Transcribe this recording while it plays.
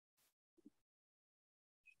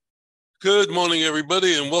Good morning,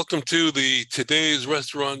 everybody, and welcome to the Today's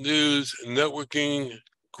Restaurant News Networking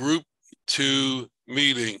Group 2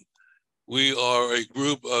 meeting. We are a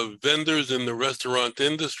group of vendors in the restaurant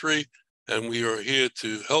industry, and we are here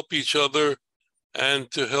to help each other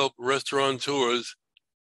and to help restaurateurs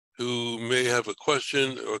who may have a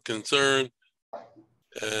question or concern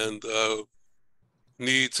and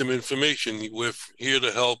need some information. We're here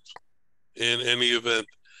to help in any event.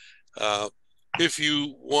 If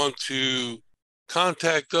you want to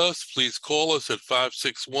contact us, please call us at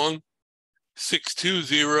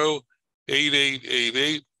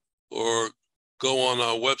 561-620-8888 or go on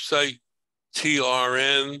our website,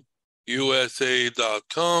 trnusa.com,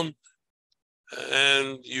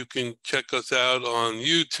 and you can check us out on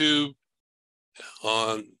YouTube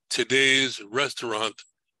on Today's Restaurant,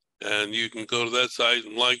 and you can go to that site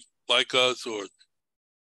and like us or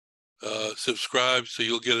subscribe so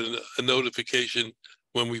you'll get a notification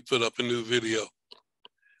when we put up a new video.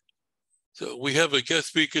 So we have a guest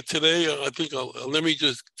speaker today. I think let me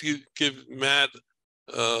just give Matt,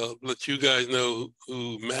 let you guys know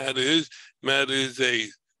who Matt is. Matt is a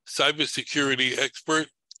cybersecurity expert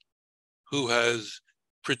who has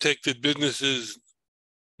protected businesses'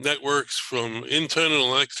 networks from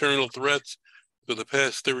internal and external threats for the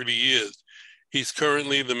past 30 years. He's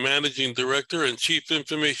currently the Managing Director and Chief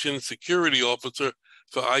Information Security Officer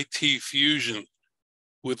for IT Fusion,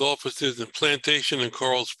 with offices in Plantation and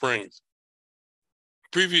Coral Springs.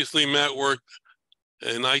 Previously, Matt worked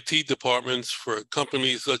in IT departments for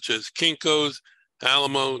companies such as Kinko's,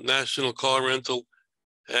 Alamo, National Car Rental,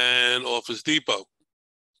 and Office Depot.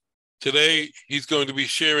 Today, he's going to be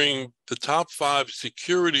sharing the top 5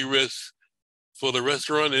 security risks for the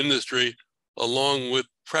restaurant industry, along with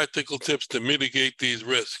practical tips to mitigate these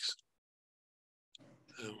risks.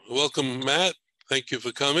 Welcome, Matt. Thank you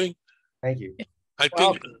for coming. Thank you. I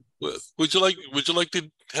think, would you like to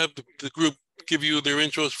have the group give you their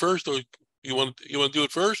intros first, or you want to do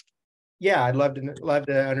it first? Yeah, I'd love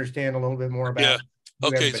to understand a little bit more about. Yeah.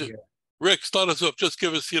 Okay. So, Rick, start us up. Just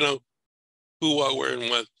give us, who, what, where, and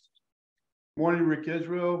when. Morning, Rick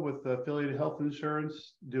Israel with Affiliated Health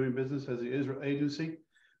Insurance, doing business as the Israel agency.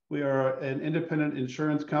 We are an independent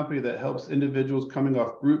insurance company that helps individuals coming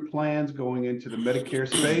off group plans going into the Medicare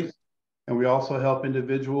space. And we also help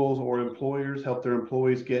individuals or employers help their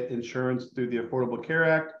employees get insurance through the Affordable Care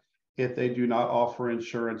Act if they do not offer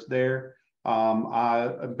insurance there.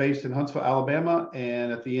 I'm based in Huntsville, Alabama,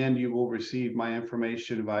 and at the end, you will receive my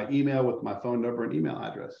information via email with my phone number and email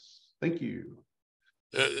address. Thank you.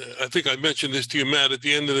 I think I mentioned this to you, Matt. At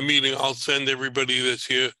the end of the meeting, I'll send everybody that's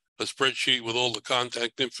here a spreadsheet with all the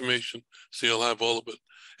contact information, so you'll have all of it.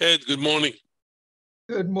 Ed, good morning.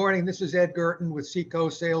 Good morning. This is Ed Gerton with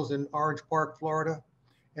Seacoast Sales in Orange Park, Florida.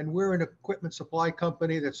 And we're an equipment supply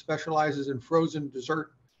company that specializes in frozen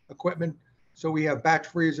dessert equipment. So we have batch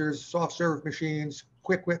freezers, soft serve machines,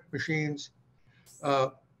 quick whip machines,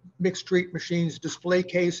 mixed treat machines, display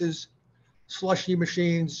cases, slushy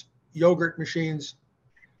machines, yogurt machines.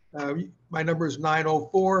 My number is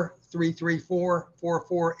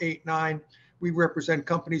 904-334-4489. We represent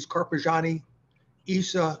companies Carpigiani,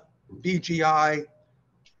 ISA, BGI,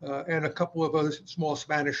 and a couple of other small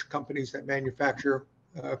Spanish companies that manufacture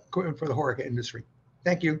equipment for the HoReCa industry.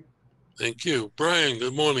 Thank you. Thank you. Brian,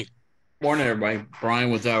 good morning. Morning, everybody.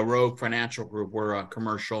 Brian with Rogue Financial Group. We're a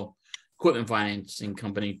commercial equipment financing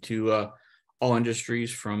company to all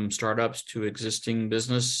industries, from startups to existing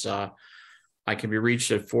business. I can be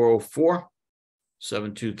reached at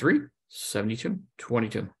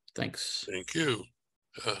 404-723-7222. Thanks. Thank you.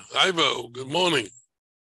 Ivo, good morning.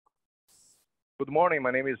 Good morning.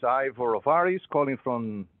 My name is Ivo Rovaris, calling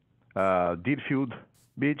from Deerfield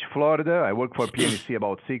Beach, Florida. I work for PNC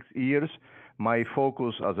about 6 years. My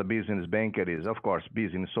focus as a business banker is, of course,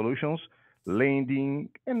 business solutions,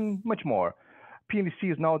 lending, and much more.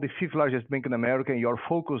 PNC is now the 5th largest bank in America, and your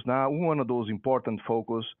focus now, one of those important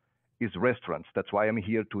focus is restaurants. That's why I'm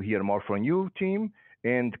here to hear more from you, team,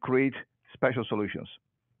 and create special solutions.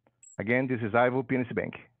 Again, this is Ivo, PNC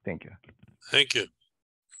Bank. Thank you. Thank you.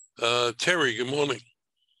 Terry, good morning.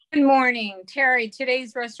 Good morning, Terry.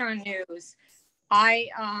 Today's Restaurant News. I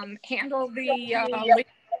handle the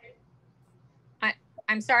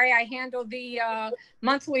I handle the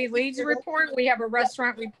monthly leads report. We have a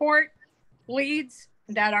restaurant report, leads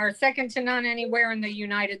that are second to none anywhere in the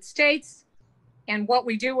United States. And what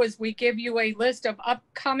we do is we give you a list of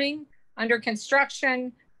upcoming, under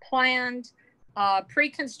construction, planned,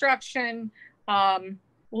 pre-construction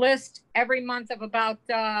list every month of about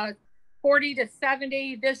 40 to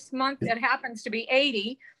 70. This month, it happens to be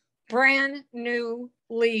 80 brand new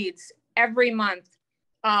leads every month.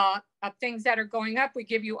 of things that are going up. We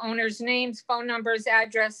give you owners' names, phone numbers,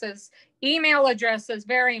 addresses, email addresses,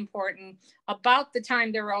 very important, about the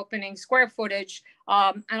time they're opening, square footage,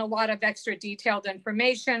 and a lot of extra detailed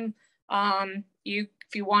information. If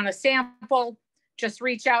you want a sample, just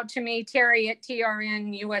reach out to me, Terry at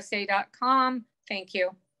trnusa.com. Thank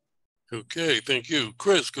you. Okay, thank you.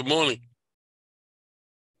 Chris, good morning.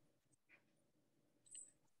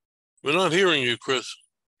 We're not hearing you, Chris.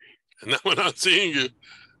 And now we're not seeing you.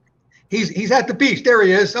 He's at the beach. There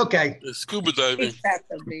he is. Okay. It's scuba diving. He's at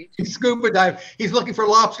the beach. He's scuba diving. He's looking for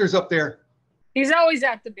lobsters up there. He's always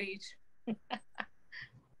at the beach.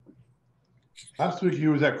 Last week he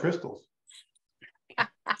was at Crystal's.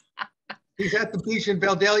 He's at the beach in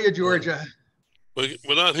Vandalia, Georgia. We're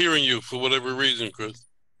not hearing you for whatever reason, Chris.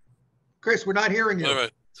 Chris, we're not hearing you. All right.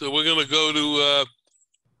 So we're going to go to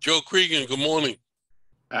Joe Cregan. Good morning.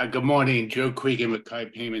 Good morning, Joe Cregan with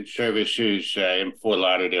Card Payment Services in Fort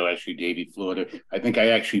Lauderdale, actually Davie, Florida. I think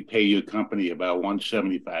I actually pay your company about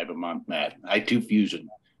 $175 a month, Matt. I-2Fusion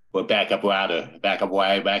for backup router, backup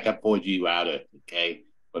wire, backup 4G router. Okay,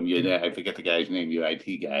 from your I forget the guy's name, your IT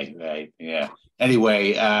guy, right? Yeah.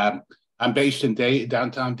 Anyway, I'm based in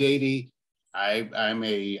downtown Davie. I'm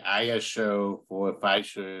a ISO for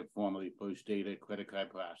Pfizer, formerly Post Data Credit Card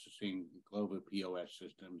Processing, Global POS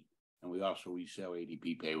Systems. And we also resell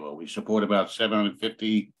ADP payroll. We support about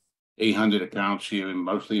 750, 800 accounts here, and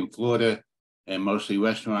mostly in Florida, and mostly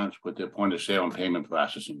restaurants with their point of sale and payment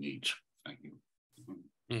processing needs. Thank you.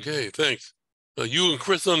 Okay, thanks. You and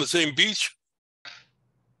Chris on the same beach?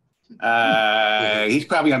 He's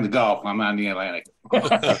probably on the Gulf. I'm on the Atlantic.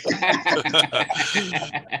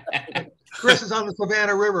 Chris is on the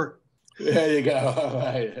Savannah River. There you go. All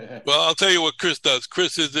right. Well, I'll tell you what Chris does.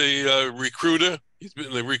 Chris is a recruiter. He's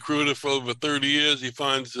been a recruiter for over 30 years. He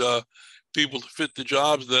finds people to fit the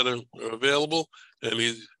jobs that are available, and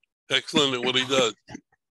he's excellent at what he does.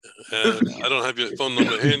 And I don't have your phone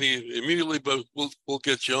number handy immediately, but we'll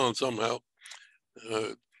get you on somehow.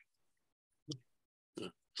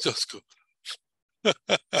 Just go.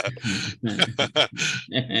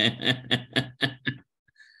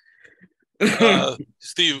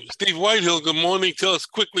 Steve Whitehill, good morning. Tell us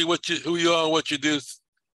quickly who you are and what you do.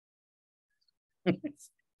 Are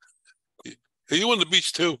you on the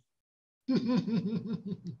beach too?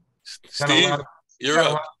 Steve, you're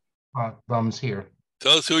up. Thumbs here.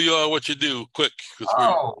 Tell us who you are, what you do, quick,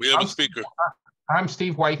 because we have a speaker. I'm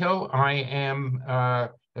Steve Whitehill. I am a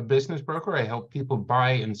business broker. I help people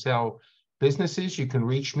buy and sell businesses. You can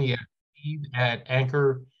reach me at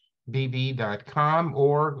steve@anchorbb.com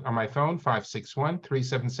or on my phone,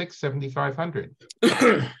 561-376-7500.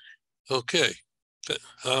 Okay.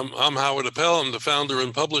 I'm Howard Appel. I'm the founder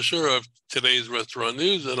and publisher of Today's Restaurant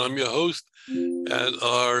News, and I'm your host at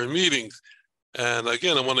our meetings. And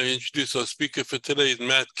again, I want to introduce our speaker for today,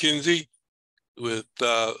 Matt Kinsey, with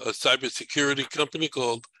a cybersecurity company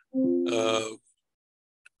called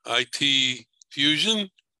IT Fusion.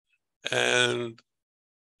 And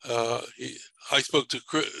I spoke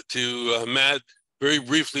to Matt very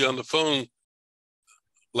briefly on the phone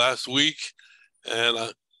last week,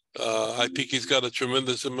 and I think he's got a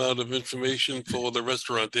tremendous amount of information for the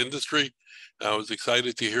restaurant industry. I was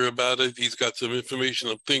excited to hear about it. He's got some information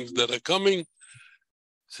on things that are coming.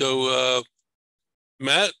 So,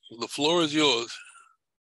 Matt, the floor is yours.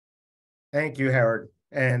 Thank you, Howard.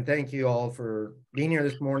 And thank you all for being here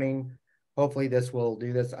this morning. Hopefully this will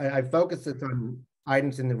do this. I focused this on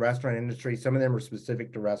items in the restaurant industry. Some of them are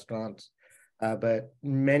specific to restaurants, but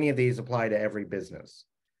many of these apply to every business.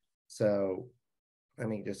 So let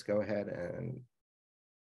me just go ahead and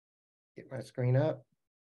get my screen up.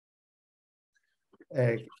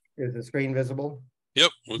 Is the screen visible?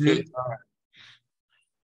 Yep. Okay.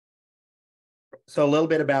 So a little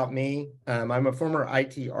bit about me. I'm a former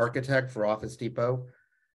IT architect for Office Depot,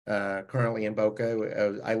 currently in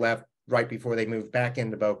Boca. I left right before they moved back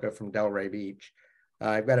into Boca from Delray Beach.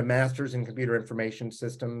 I've got a master's in computer information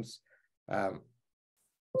systems,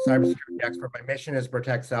 cybersecurity expert. My mission is to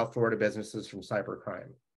protect South Florida businesses from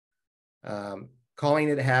cybercrime. Calling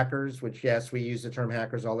it hackers, which yes, we use the term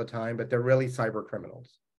hackers all the time, but they're really cyber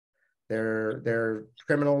criminals. They're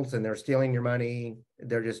criminals and they're stealing your money.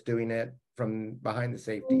 They're just doing it from behind the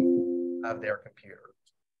safety of their computer.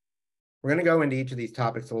 We're going to go into each of these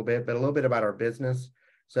topics a little bit, but a little bit about our business.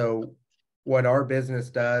 So what our business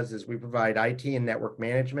does is we provide IT and network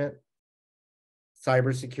management,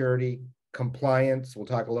 cybersecurity, compliance. We'll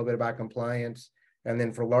talk a little bit about compliance. And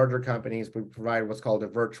then for larger companies, we provide what's called a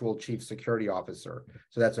virtual chief security officer.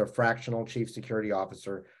 So that's a fractional chief security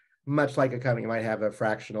officer, much like a company might have a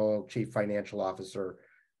fractional chief financial officer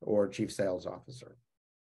or chief sales officer.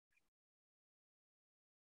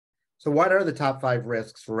 So what are the top 5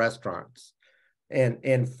 risks for restaurants?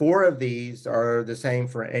 And 4 of these are the same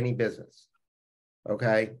for any business.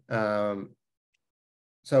 Okay. So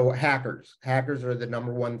hackers are the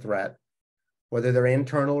number 1 threat, whether they're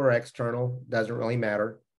internal or external, doesn't really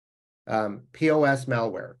matter. POS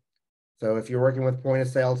malware. So if you're working with point of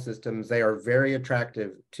sale systems, they are very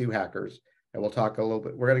attractive to hackers. And we'll talk a little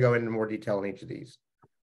bit, we're going to go into more detail on each of these.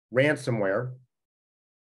 Ransomware,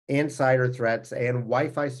 insider threats, and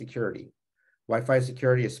Wi-Fi security. Wi-Fi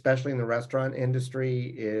security, especially in the restaurant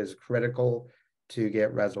industry, is critical to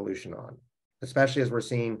get resolution on, especially as we're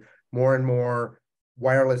seeing more and more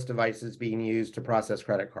wireless devices being used to process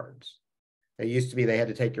credit cards. It used to be they had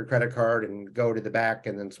to take your credit card and go to the back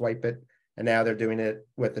and then swipe it. And now they're doing it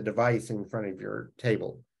with a device in front of your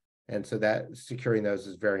table. And so that securing those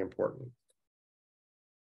is very important.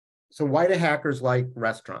 So why do hackers like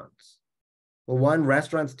restaurants? Well, one,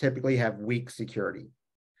 restaurants typically have weak security.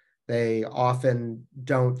 They often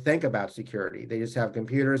don't think about security. They just have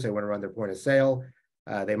computers. They want to run their point of sale.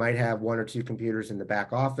 They might have 1 or 2 computers in the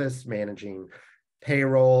back office managing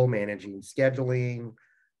payroll, managing scheduling,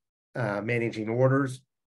 managing orders.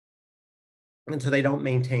 And so they don't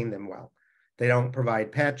maintain them well. They don't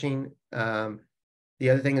provide patching. The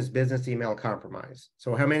other thing is business email compromise.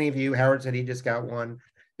 So how many of you, Howard said he just got one,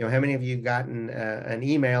 you know, how many of you gotten an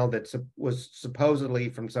email that was supposedly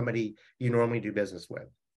from somebody you normally do business with,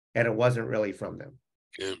 and it wasn't really from them?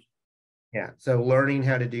 Yeah. Yeah, so learning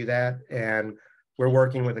how to do that. And we're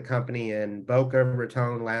working with a company in Boca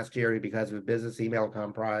Raton last year because of a business email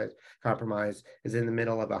compromise is in the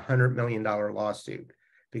middle of $100 million lawsuit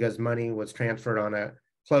because money was transferred on a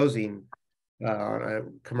closing on a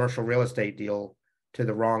commercial real estate deal to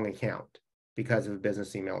the wrong account because of a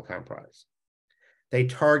business email compromise. They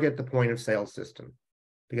target the point of sale system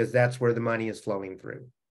because that's where the money is flowing through.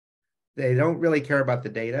 They don't really care about the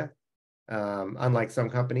data, unlike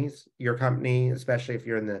some companies. Your company, especially if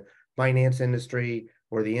you're in the finance industry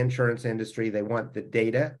or the insurance industry, they want the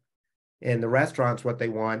data. In the restaurants, what they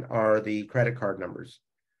want are the credit card numbers.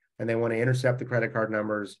 And they want to intercept the credit card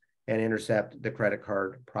numbers and intercept the credit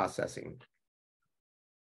card processing.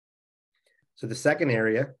 So the second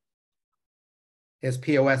area is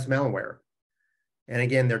POS malware. And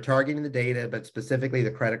again, they're targeting the data, but specifically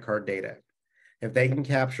the credit card data. If they can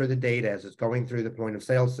capture the data as it's going through the point of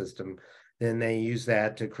sale system, then they use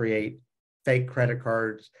that to create fake credit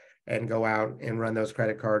cards and go out and run those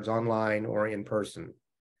credit cards online or in person.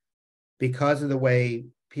 Because of the way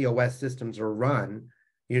POS systems are run,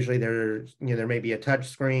 usually there may be a touch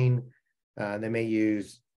screen. They may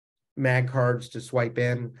use mag cards to swipe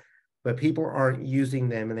in, but people aren't using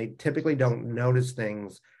them, and they typically don't notice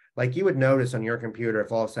things like you would notice on your computer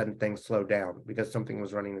if all of a sudden things slowed down because something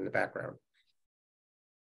was running in the background.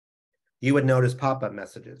 You would notice pop-up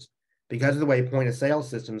messages. Because of the way point of sale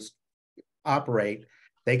systems operate,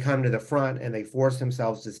 they come to the front and they force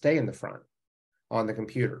themselves to stay in the front on the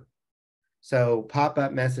computer. So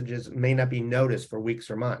pop-up messages may not be noticed for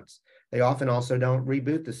weeks or months. They often also don't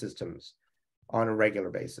reboot the systems on a regular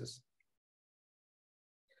basis.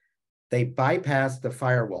 They bypass the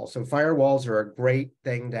firewall. So firewalls are a great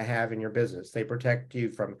thing to have in your business. They protect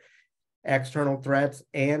you from external threats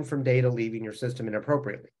and from data leaving your system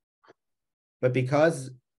inappropriately. But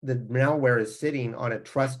because the malware is sitting on a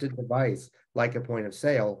trusted device like a point of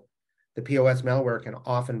sale, the POS malware can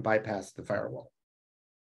often bypass the firewall.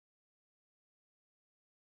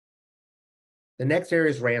 The next area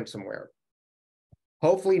is ransomware.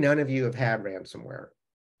 Hopefully none of you have had ransomware,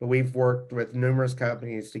 but we've worked with numerous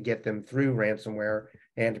companies to get them through ransomware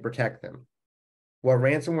and to protect them. What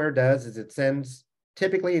ransomware does is it sends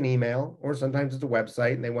typically an email, or sometimes it's a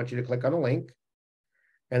website, and they want you to click on a link,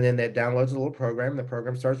 and then that downloads a little program. The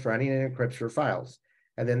program starts running and encrypts your files,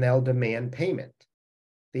 and then they'll demand payment.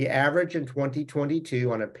 The average in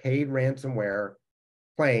 2022 on a paid ransomware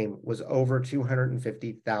claim was over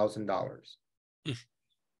 $250,000.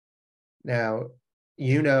 Now,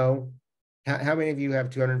 you know, how many of you have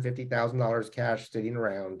 $250,000 cash sitting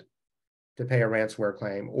around to pay a ransomware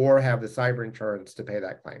claim or have the cyber insurance to pay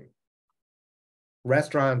that claim?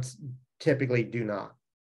 Restaurants typically do not.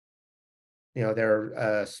 You know, they're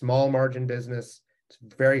a small margin business. It's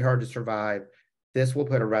very hard to survive. This will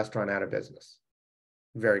put a restaurant out of business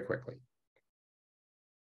very quickly.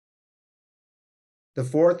 The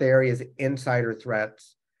fourth area is insider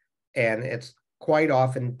threats, and it's quite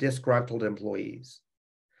often disgruntled employees.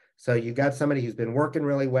 So you've got somebody who's been working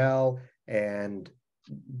really well and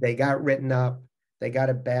they got written up, they got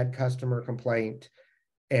a bad customer complaint,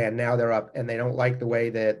 and now they're up and they don't like the way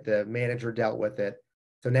that the manager dealt with it.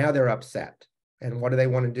 So now they're upset. And what do they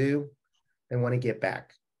want to do? They want to get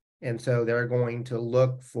back. And so they're going to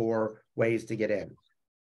look for ways to get in.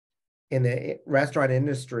 In the restaurant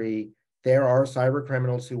industry, there are cyber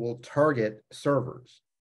criminals who will target servers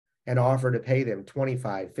and offer to pay them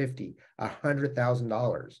 $25, $50,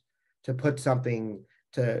 $100,000 to put something,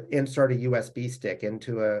 to insert a USB stick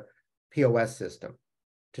into a POS system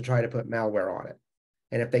to try to put malware on it.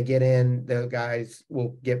 And if they get in, the guys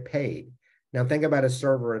will get paid. Now think about a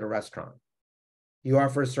server at a restaurant. You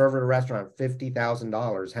offer a server at a restaurant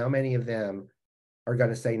 $50,000. How many of them are going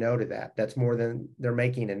to say no to that? That's more than they're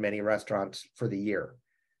making in many restaurants for the year.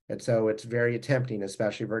 And so it's very tempting,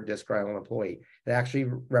 especially for a disgruntled employee. It actually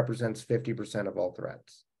represents 50% of all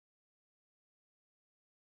threats.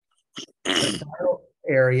 The final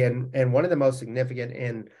area, and one of the most significant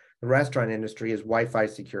in the restaurant industry, is Wi-Fi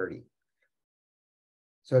security.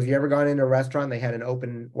 So if you ever gone into a restaurant, they had an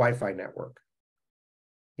open Wi-Fi network.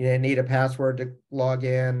 You didn't need a password to log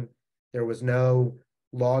in. There was no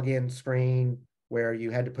login screen where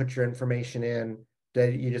you had to put your information in.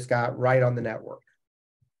 That you just got right on the network.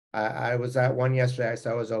 I was at one yesterday, I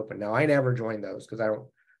saw it was open. Now I never joined those because I don't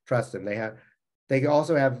trust them. They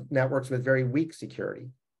also have networks with very weak security.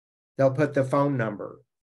 They'll put the phone number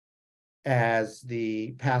as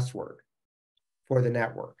the password for the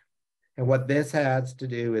network. And what this has to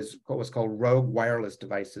do is what's called rogue wireless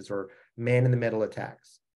devices, or man-in-the-middle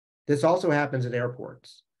attacks. This also happens at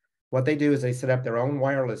airports. What they do is they set up their own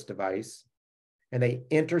wireless device and they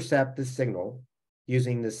intercept the signal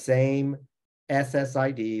using the same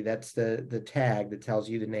SSID. That's the tag that tells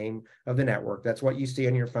you the name of the network. That's what you see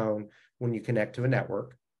on your phone when you connect to a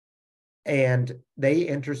network. And they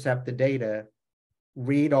intercept the data,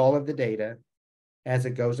 read all of the data as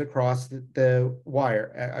it goes across the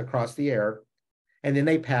wire, across the air, and then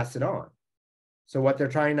they pass it on. So what they're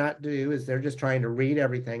trying not to do is they're just trying to read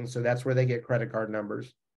everything. So that's where they get credit card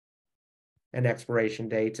numbers and expiration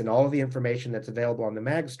dates, and all of the information that's available on the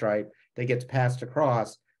mag stripe that gets passed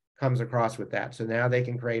across comes across with that. So now they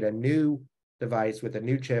can create a new device with a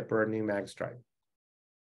new chip or a new mag stripe.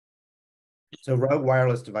 So rogue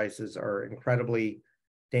wireless devices are incredibly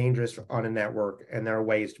dangerous on a network, and there are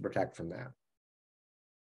ways to protect from that.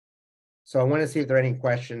 So I want to see if there are any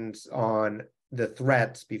questions on the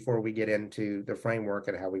threats before we get into the framework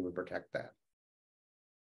and how we would protect that.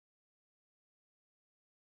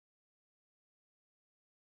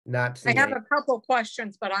 Not seeing I have any. a couple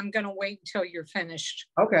questions, but I'm going to wait until you're finished.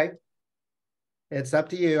 Okay. It's up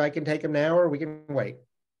to you. I can take them now or we can wait.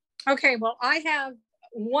 Okay, well, I have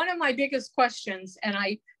one of my biggest questions, and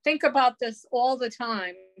I think about this all the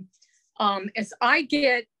time, is I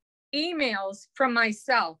get emails from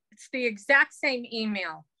myself. It's the exact same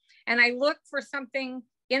email. And I look for something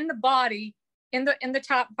in the body, in the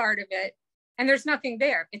top part of it, and there's nothing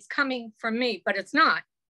there. It's coming from me, but it's not.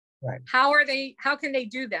 Right. How can they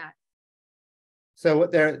do that? So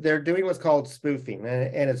what they're doing what's called spoofing,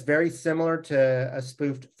 and it's very similar to a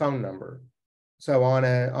spoofed phone number. So on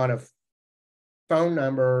a phone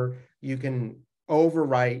number, you can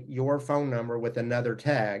overwrite your phone number with another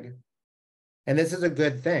tag. And this is a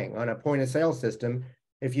good thing on a point of sale system.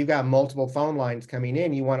 If you've got multiple phone lines coming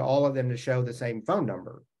in, you want all of them to show the same phone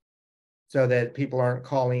number so that people aren't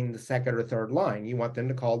calling the second or third line. You want them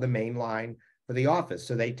to call the main line for the office.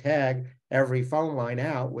 So they tag every phone line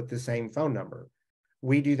out with the same phone number.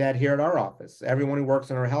 We do that here at our office. Everyone who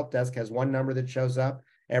works on our help desk has one number that shows up.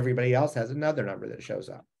 Everybody else has another number that shows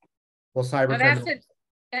up. Well, cyber criminals.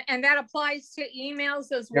 And that applies to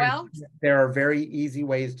emails as well? There are very easy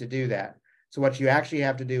ways to do that. So what you actually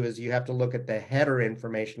have to do is you have to look at the header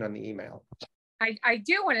information on the email. I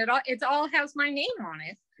do, and it all has my name on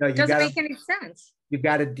it. No, It doesn't make any sense. You've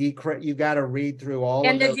got to decrypt. You've got to read through all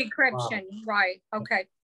and of the decryption, right? Okay.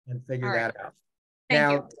 And figure all that right. out. Thank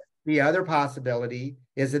Now, you. the other possibility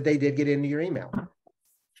is that they did get into your email,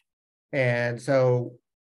 and so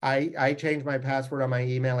I change my password on my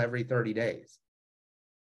email every 30 days.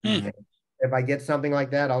 If I get something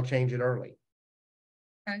like that, I'll change it early.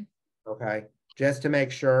 Okay. Okay, just to make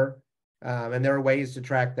sure. And there are ways to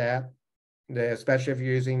track that, especially if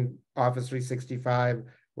you're using Office 365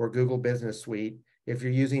 or Google Business Suite. If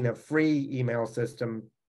you're using a free email system,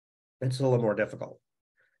 it's a little more difficult.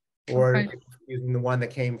 Or Okay. if you're using the one that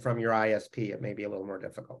came from your ISP, it may be a little more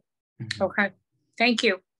difficult. Okay. Thank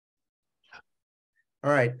you.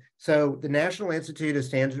 All right. So the National Institute of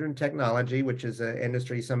Standards and Technology, which is an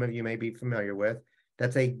industry some of you may be familiar with,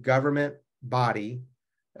 that's a government body,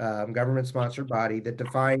 government-sponsored body that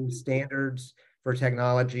defines standards for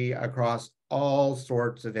technology across all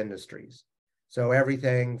sorts of industries. So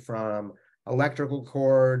everything from electrical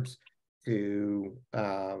cords to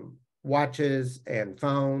watches and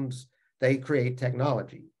phones, they create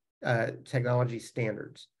technology. technology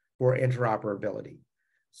standards for interoperability.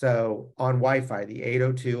 So on Wi-Fi, the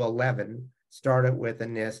 802.11 started with a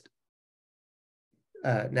NIST,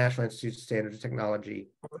 National Institute of Standards and Technology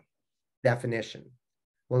definition.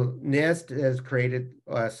 Well, NIST has created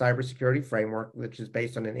a cybersecurity framework, which is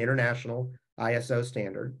based on an international ISO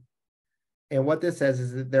standard. And what this says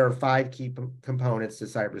is that there are 5 key components to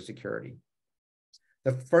cybersecurity.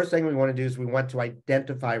 The first thing we want to do is we want to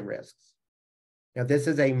identify risks. Now, this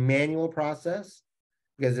is a manual process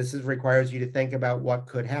because this requires you to think about what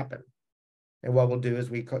could happen. And what we'll do is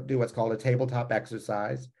we do what's called a tabletop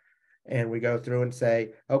exercise. And we go through and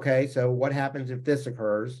say, okay, so what happens if this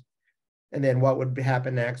occurs? And then what would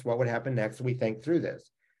happen next? What would happen next? We think through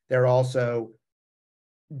this. There are also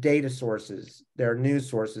data sources. There are news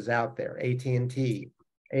sources out there. AT&T,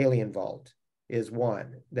 Alien Vault is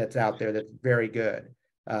one that's out there that's very good.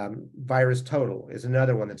 Virus Total is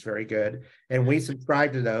another one that's very good. And we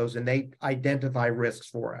subscribe to those and they identify risks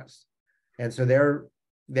for us. And so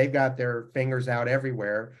they've got their fingers out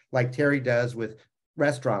everywhere, like Terry does with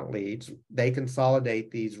restaurant leads. They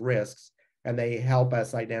consolidate these risks and they help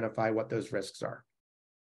us identify what those risks are.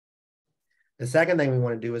 The second thing we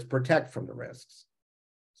want to do is protect from the risks.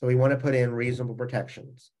 So we want to put in reasonable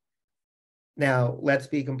protections. Now, let's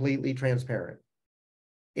be completely transparent.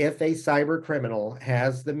 If a cyber criminal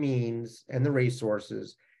has the means and the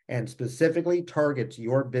resources and specifically targets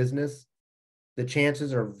your business, the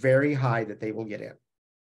chances are very high that they will get in.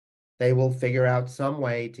 They will figure out some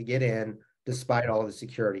way to get in despite all the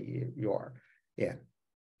security you are in.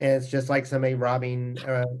 And it's just like somebody robbing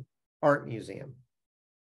an art museum.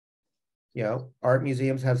 You know, art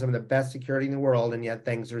museums have some of the best security in the world, and yet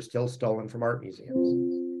things are still stolen from art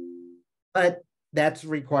museums. But that's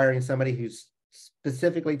requiring somebody who's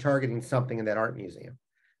specifically targeting something in that art museum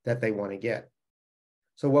that they want to get.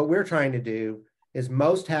 So what we're trying to do is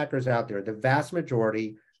most hackers out there, the vast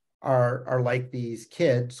majority are like these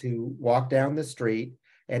kids who walk down the street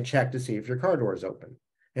and check to see if your car door is open.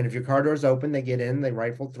 And if your car door is open, they get in, they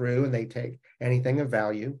rifle through, and they take anything of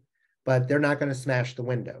value, but they're not going to smash the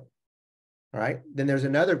window. All right. Then there's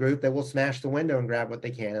another group that will smash the window and grab what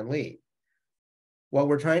they can and leave. What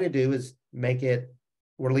we're trying to do is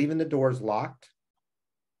we're leaving the doors locked,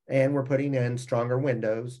 and we're putting in stronger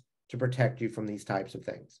windows to protect you from these types of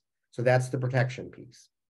things. So that's the protection piece.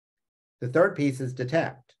 The third piece is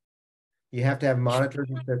detect. You have to have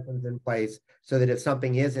monitoring systems in place so that if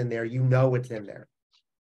something is in there, you know it's in there.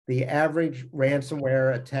 The average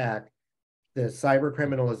ransomware attack, the cyber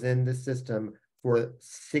criminal is in the system for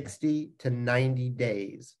 60 to 90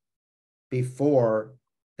 days before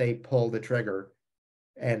they pull the trigger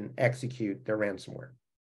and execute their ransomware.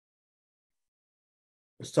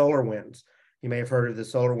 SolarWinds, you may have heard of the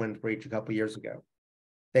SolarWinds breach a couple years ago.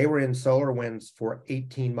 They were in SolarWinds for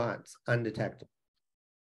 18 months undetected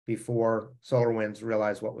before SolarWinds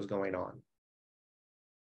realized what was going on.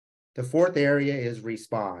 The fourth area is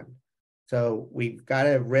respond. So we've got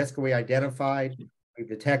a risk we identified, we've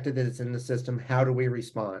detected that it's in the system. How do we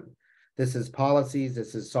respond? This is policies,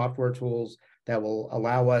 this is software tools that will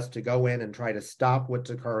allow us to go in and try to stop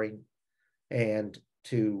what's occurring and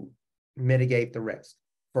to mitigate the risk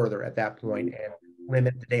further at that point and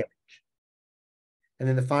limit the damage. And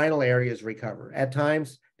then the final area is recover. At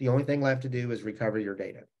times, the only thing left to do is recover your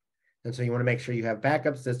data. And so you want to make sure you have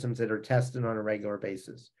backup systems that are tested on a regular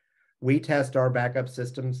basis. We test our backup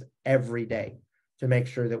systems every day to make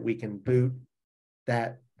sure that we can boot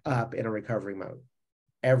that up in a recovery mode.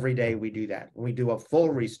 Every day we do that. We do a full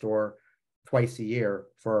restore twice a year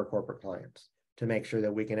for our corporate clients to make sure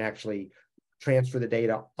that we can actually transfer the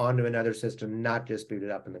data onto another system, not just boot it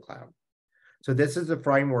up in the cloud. So this is the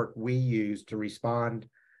framework we use to respond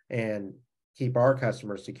and keep our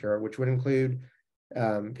customers secure, which would include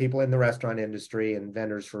people in the restaurant industry and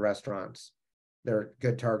vendors for restaurants. They're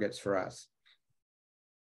good targets for us.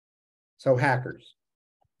 So hackers,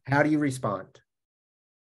 how do you respond?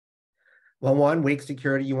 Well, one, weak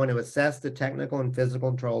security, you want to assess the technical and physical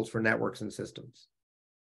controls for networks and systems.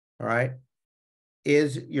 All right.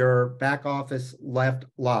 Is your back office left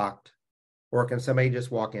locked, or can somebody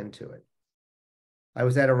just walk into it? I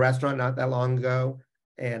was at a restaurant not that long ago,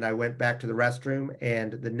 and I went back to the restroom,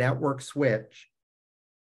 and the network switch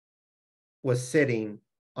was sitting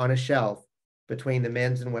on a shelf between the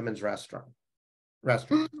men's and women's restaurant.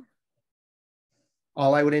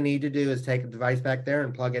 All I would have needed to do is take a device back there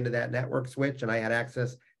and plug into that network switch, and I had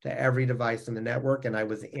access to every device in the network, and I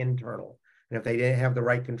was internal. And if they didn't have the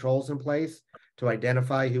right controls in place to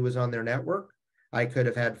identify who was on their network, I could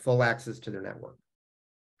have had full access to their network.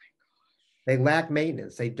 They lack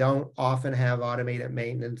maintenance. They don't often have automated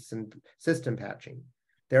maintenance and system patching.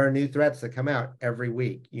 There are new threats that come out every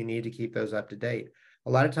week. You need to keep those up to date. A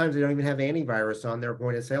lot of times they don't even have antivirus on their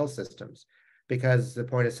point of sale systems because the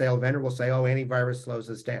point of sale vendor will say, oh, antivirus slows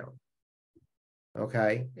us down.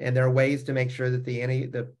 Okay. And there are ways to make sure that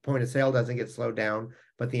the point of sale doesn't get slowed down,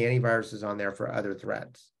 but the antivirus is on there for other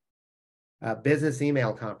threats. Business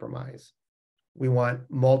email compromise. We want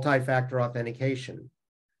multi-factor authentication.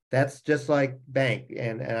 That's just like bank,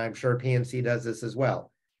 and I'm sure PNC does this as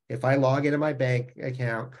well. If I log into my bank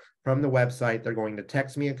account from the website, they're going to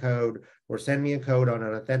text me a code or send me a code on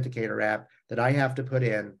an authenticator app that I have to put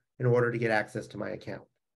in order to get access to my account.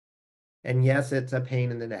 And yes, it's a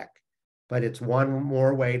pain in the neck, but it's one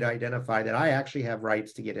more way to identify that I actually have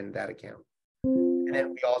rights to get into that account. And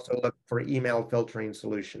then we also look for email filtering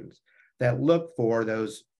solutions that look for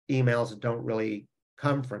those emails that don't really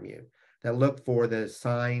come from you, that look for the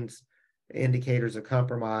signs, indicators of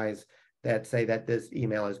compromise that say that this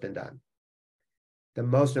email has been done. The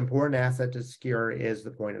most important asset to secure is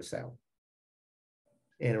the point of sale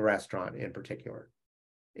in a restaurant in particular.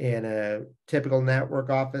 In a typical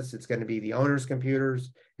network office, it's going to be the owner's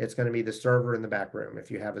computers. It's going to be the server in the back room,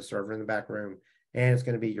 if you have a server in the back room, and it's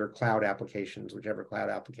going to be your cloud applications, whichever cloud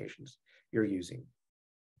applications you're using.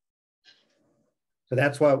 So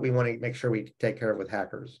that's what we want to make sure we take care of with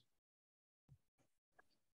hackers.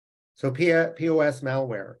 So POS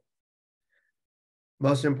malware.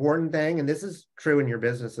 Most important thing, and this is true in your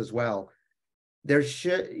business as well, the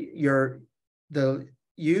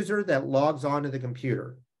user that logs onto the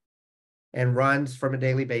computer and runs from a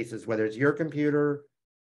daily basis, whether it's your computer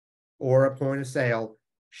or a point of sale,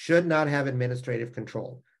 should not have administrative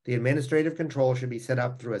control. The administrative control should be set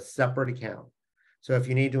up through a separate account. So if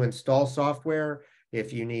you need to install software,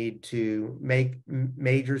 if you need to make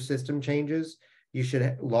major system changes, you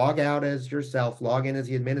should log out as yourself, log in as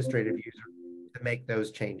the administrative user to make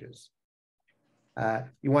those changes.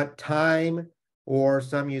 You want time, or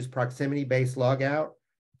some use proximity-based logout.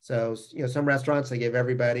 So, some restaurants, they give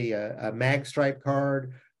everybody a mag stripe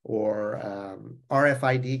card or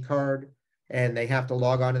RFID card, and they have to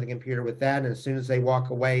log onto the computer with that. And as soon as they walk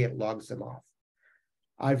away, it logs them off.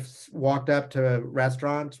 I've walked up to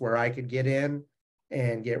restaurants where I could get in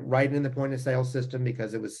and get right in the point of sale system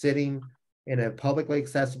because it was sitting in a publicly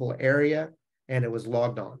accessible area and it was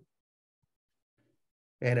logged on.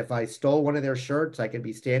 And if I stole one of their shirts, I could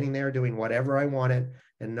be standing there doing whatever I wanted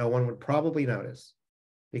and no one would probably notice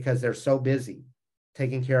because they're so busy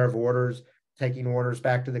taking care of orders, taking orders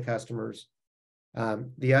back to the customers.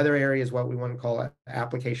 The other area is what we want to call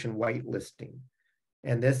application whitelisting.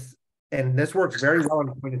 And this works very well on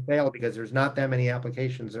a point of sale because there's not that many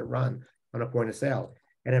applications that run on a point of sale.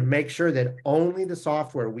 And it makes sure that only the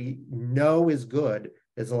software we know is good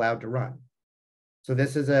is allowed to run. So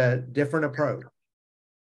this is a different approach.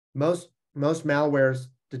 Most malware's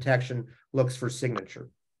detection looks for signature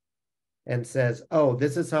and says, oh,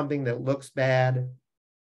 this is something that looks bad,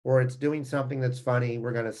 or it's doing something that's funny,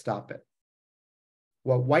 we're going to stop it.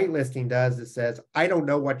 What whitelisting does is says, I don't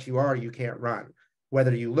know what you are, you can't run.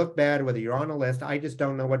 Whether you look bad, whether you're on a list, I just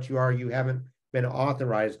don't know what you are, you haven't been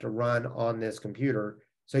authorized to run on this computer,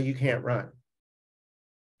 so you can't run.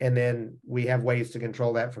 And then we have ways to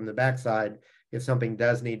control that from the backside. If something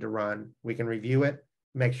does need to run, we can review it,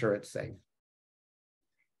 make sure it's safe.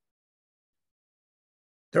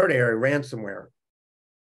 Third area, ransomware.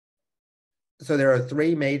 So there are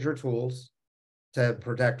three major tools to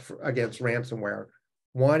protect against ransomware.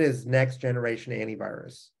 One is next generation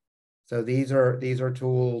antivirus. So these are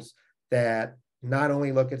tools that not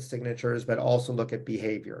only look at signatures, but also look at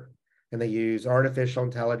behavior. And they use artificial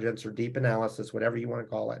intelligence or deep analysis, whatever you want to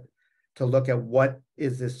call it, to look at what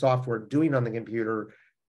is this software doing on the computer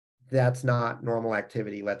that's not normal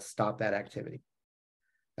activity. Let's stop that activity.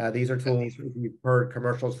 These are tools, if you've heard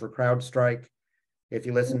commercials for CrowdStrike. If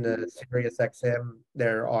you listen to Sirius XM,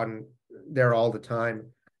 they're all the time.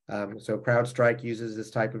 So CrowdStrike uses this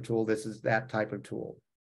type of tool. This is that type of tool.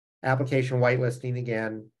 Application whitelisting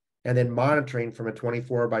again, and then monitoring from a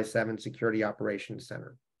 24/7 security operations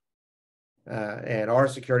center. And our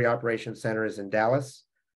security operations center is in Dallas,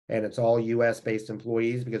 and it's all US-based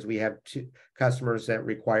employees because we have two customers that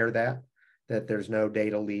require that there's no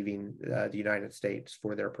data leaving the United States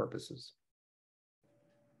for their purposes.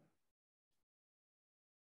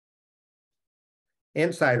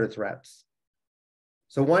 Insider threats.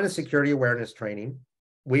 So one is security awareness training.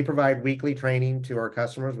 We provide weekly training to our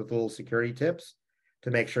customers with little security tips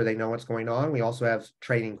to make sure they know what's going on. We also have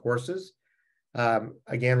training courses,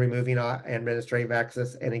 again, removing administrative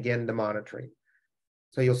access, and again, the monitoring.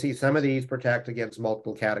 So you'll see some of these protect against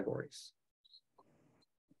multiple categories.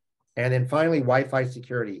 And then finally, Wi-Fi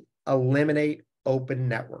security. Eliminate open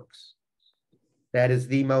networks. That is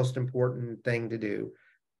the most important thing to do.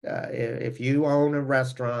 If you own a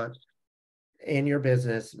restaurant in your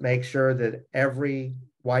business, make sure that every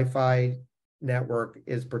Wi-Fi network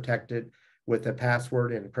is protected with a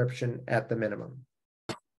password encryption at the minimum.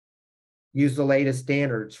 Use the latest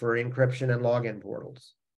standards for encryption and login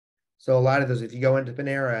portals. So a lot of those, if you go into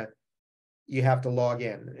Panera, you have to log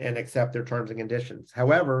in and accept their terms and conditions.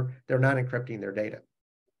 However, they're not encrypting their data.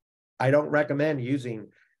 I don't recommend using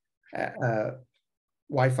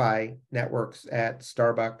Wi-Fi networks at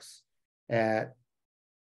Starbucks, at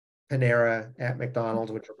Panera, at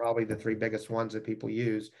McDonald's, which are probably the three biggest ones that people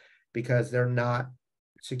use, because they're not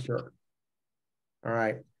secure. All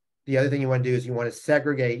right. The other thing you want to do is you want to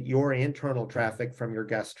segregate your internal traffic from your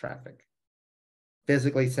guest traffic.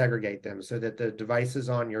 Physically segregate them so that the devices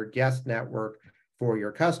on your guest network for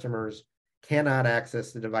your customers cannot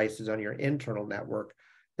access the devices on your internal network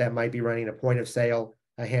that might be running a point of sale,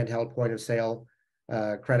 a handheld point of sale,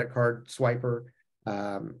 credit card swiper.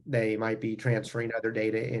 They might be transferring other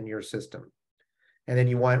data in your system. And then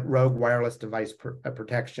you want rogue wireless device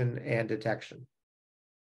protection and detection.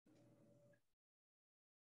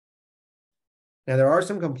 Now, there are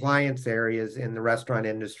some compliance areas in the restaurant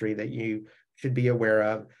industry that you should be aware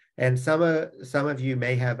of. And some of you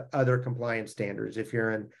may have other compliance standards. If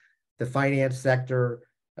you're in the finance sector,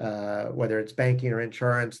 whether it's banking or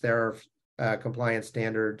insurance, there are compliance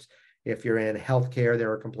standards. If you're in healthcare,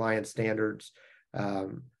 there are compliance standards.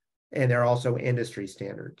 And there are also industry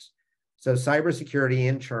standards. So cybersecurity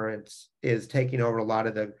insurance is taking over a lot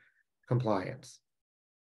of the compliance.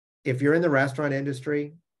 If you're in the restaurant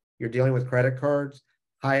industry, you're dealing with credit cards,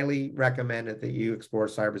 highly recommended that you explore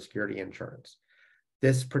cybersecurity insurance.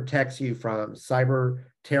 This protects you from cyber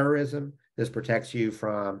terrorism. This protects you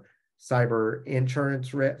from cyber insurance,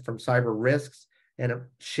 from cyber risks, and it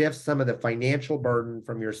shifts some of the financial burden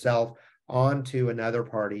from yourself onto another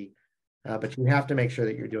party. But you have to make sure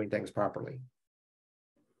that you're doing things properly.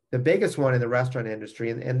 The biggest one in the restaurant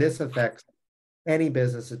industry, and this affects any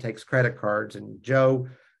business that takes credit cards, and Joe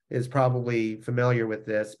is probably familiar with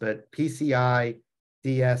this, but PCI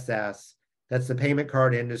DSS, that's the payment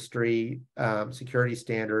card industry security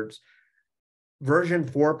standards. Version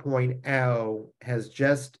 4.0 has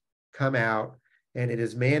just come out, and it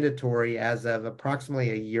is mandatory as of approximately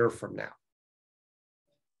a year from now.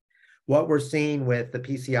 What we're seeing with the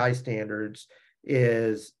PCI standards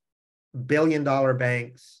is billion-dollar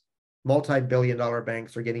banks, multi-billion-dollar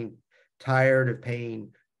banks are getting tired of paying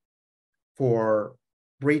for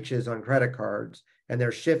breaches on credit cards, and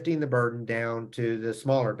they're shifting the burden down to the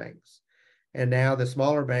smaller banks. And now the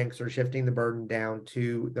smaller banks are shifting the burden down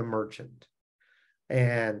to the merchant.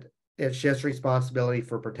 And it shifts responsibility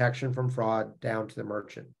for protection from fraud down to the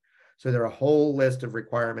merchant. So there are a whole list of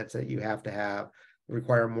requirements that you have to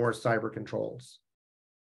require more cyber controls.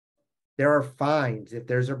 There are fines if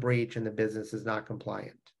there's a breach and the business is not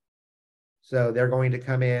compliant. So they're going to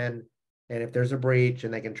come in, and if there's a breach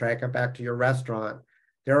and they can track it back to your restaurant,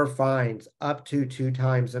 there are fines up to 2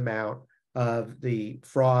 times the amount of the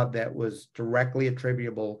fraud that was directly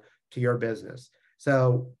attributable to your business.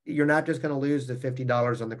 So you're not just going to lose the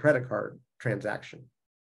 $50 on the credit card transaction.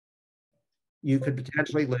 You could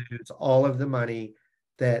potentially lose all of the money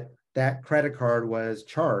that credit card was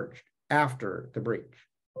charged after the breach.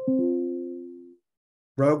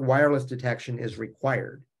 Rogue wireless detection is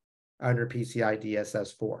required under PCI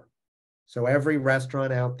DSS 4. So every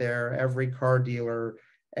restaurant out there, every car dealer,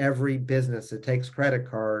 every business that takes credit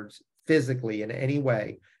cards physically in any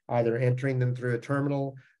way, either entering them through a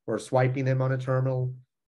terminal or swiping them on a terminal,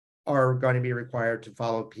 are going to be required to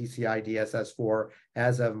follow PCI DSS 4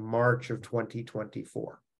 as of March of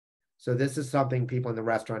 2024. So this is something people in the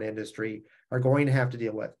restaurant industry are going to have to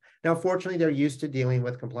deal with. Now, fortunately, they're used to dealing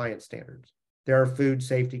with compliance standards. There are food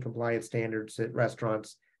safety compliance standards that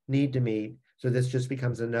restaurants need to meet. So this just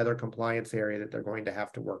becomes another compliance area that they're going to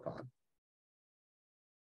have to work on.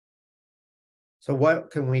 So what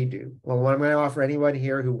can we do? Well, what I'm going to offer anyone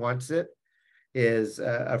here who wants it is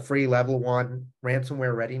a free level 1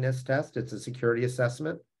 ransomware readiness test. It's a security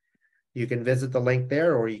assessment. You can visit the link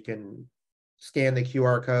there, or you can scan the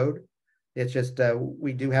QR code. It's just,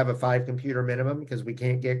 we do have a 5 computer minimum because we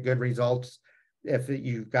can't get good results if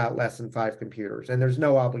you've got less than 5 computers, and there's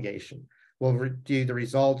no obligation. We'll do the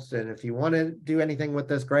results, and if you want to do anything with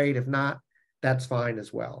this, great. If not, that's fine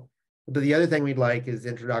as well. But the other thing we'd like is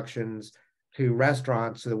introductions to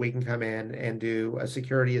restaurants so that we can come in and do a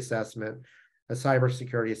security assessment, a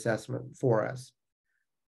cybersecurity assessment for us.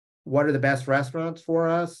 What are the best restaurants for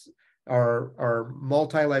us? Are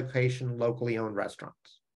multi-location, locally owned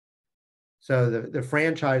restaurants. So the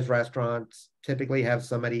franchise restaurants typically have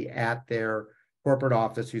somebody at their corporate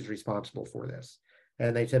office who's responsible for this.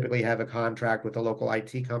 And they typically have a contract with a local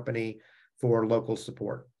IT company for local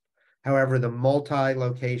support. However, the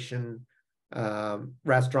multi-location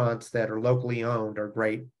restaurants that are locally owned are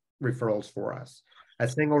great referrals for us. A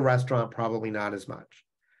single restaurant, probably not as much.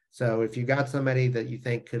 So if you got somebody that you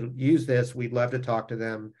think could use this, we'd love to talk to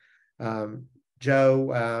them.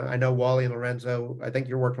 Joe, I know Wally and Lorenzo, I think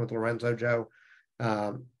you're working with Lorenzo, Joe.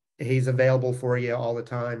 He's available for you all the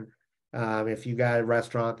time. If you got a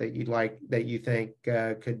restaurant that you'd like, that you think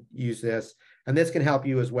could use this, and this can help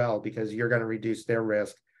you as well, because you're going to reduce their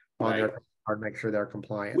risk on their card, make sure they're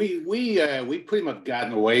compliant. We pretty much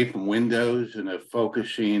gotten away from Windows and are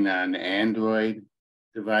focusing on Android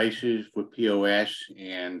devices for POS,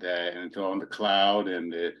 and it's all in the cloud,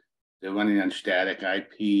 and they're running on static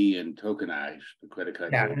IP and tokenized. The credit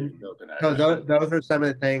card tokenized. So those are some of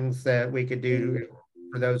the things that we could do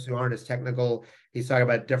for those who aren't as technical. He's talking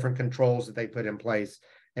about different controls that they put in place,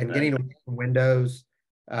 and getting away from Windows,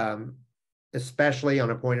 especially on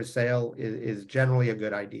a point of sale, is generally a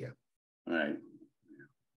good idea. Right.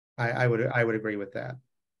 I would agree with that.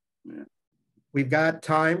 Yeah. We've got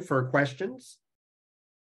time for questions.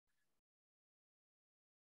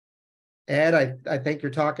 Ed, I think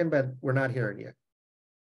you're talking, but we're not hearing you.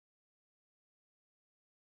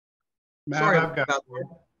 Sorry about that.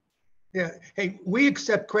 Yeah. Hey, we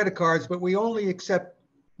accept credit cards, but we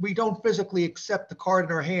don't physically accept the card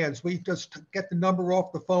in our hands. We just get the number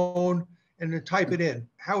off the phone and then type it in.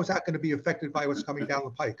 How is that going to be affected by what's coming down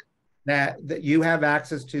the pike? That you have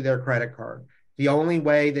access to their credit card. The only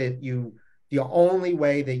way that you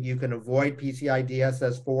can avoid PCI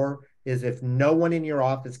DSS4 is if no one in your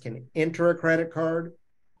office can enter a credit card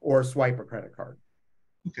or swipe a credit card.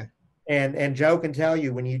 Okay. And Joe can tell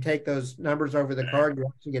you, when you take those numbers over the card, you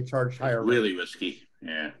actually get charged higher. Really risky.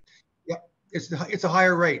 Yeah. Yep. It's a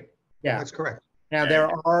higher rate. Yeah, that's correct. Now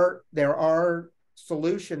there are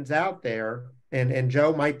solutions out there, and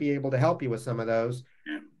Joe might be able to help you with some of those,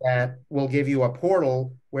 that will give you a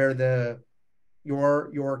portal where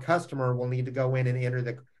your customer will need to go in and enter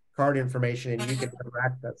the card information, and you can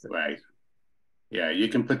access it. Right. Yeah, you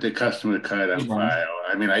can put the customer card on file.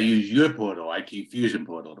 I mean, I use your portal, IT Fusion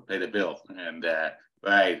portal, to pay the bill, and then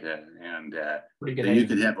you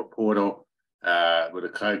can have a portal where the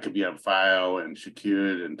card could be on file and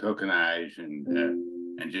secured and tokenized,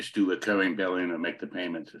 and just do recurring billing or make the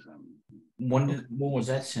payments or something. When was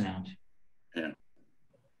that sent out? Yeah.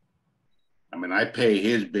 I mean, I pay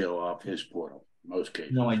his bill off his portal in most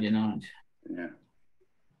cases. No, I did not. Yeah.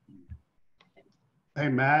 Hey,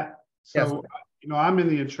 Matt. So, I'm in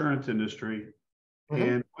the insurance industry,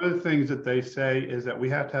 and one of the things that they say is that we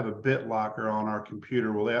have to have a BitLocker on our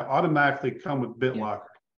computer. Well, they automatically come with BitLocker.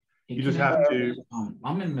 Yeah. You just have to.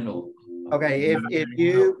 I'm in the middle. Okay, if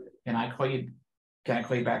you can I call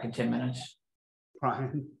you back in 10 minutes?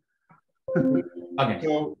 Brian. Okay.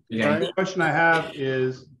 So the question I have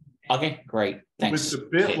is, okay, great. Thanks. with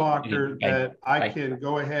the BitLocker that I can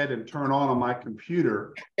go ahead and turn on my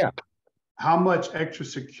computer. Yeah. How much extra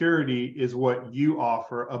security is what you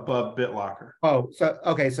offer above BitLocker? Oh, so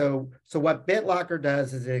what BitLocker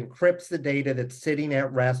does is it encrypts the data that's sitting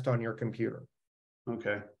at rest on your computer.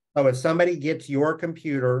 Okay. So if somebody gets your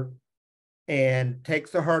computer and takes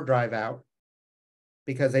the hard drive out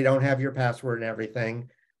because they don't have your password and everything,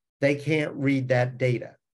 they can't read that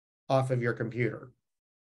data off of your computer.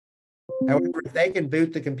 However, if they can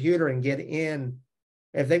boot the computer and get in,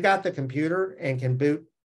 if they've got the computer and can boot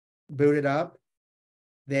it up,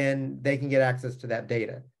 then they can get access to that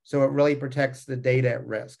data. So it really protects the data at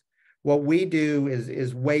risk. What we do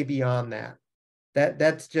is way beyond that.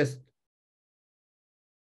 That's just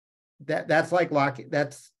that's like locking.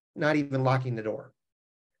 That's not even locking the door.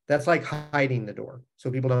 That's like hiding the door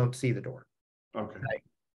so people don't see the door. Okay. Right?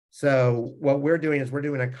 So what we're doing is we're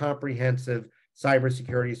doing a comprehensive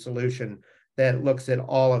cybersecurity solution that looks at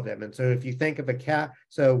all of them. And so if you think of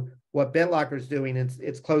so what BitLocker is doing is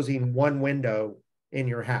it's closing one window in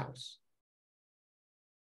your house.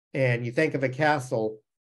 And you think of a castle,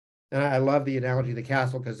 and I love the analogy of the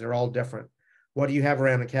castle because they're all different. What do you have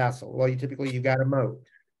around a castle? Well, you've got a moat.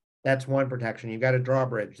 That's one protection. You've got a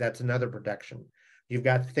drawbridge. That's another protection. You've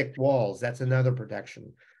got thick walls. That's another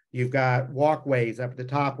protection. You've got walkways up at the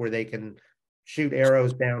top where they can shoot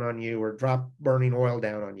arrows down on you or drop burning oil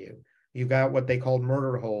down on you. You've got what they called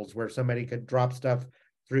murder holes, where somebody could drop stuff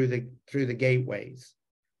through the gateways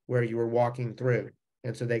where you were walking through.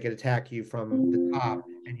 And so they could attack you from the top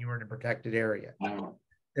and you were in a protected area.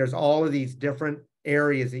 There's all of these different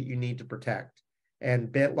areas that you need to protect. And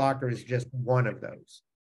BitLocker is just one of those.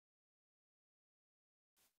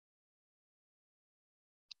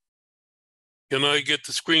 Can I get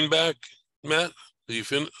the screen back, Matt? Are you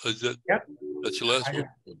finished? Yep. That's your last I one?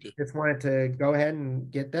 Okay. just wanted to go ahead and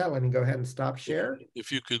get that. Let me go ahead and stop share.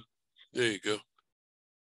 If you could, there you go.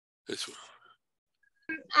 This one.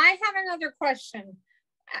 I have another question.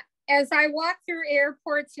 As I walk through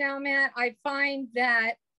airports now, Matt, I find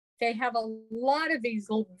that they have a lot of these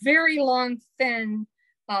very long, thin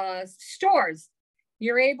stores.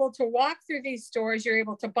 You're able to walk through these stores, you're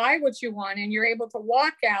able to buy what you want, and you're able to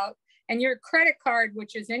walk out, and your credit card,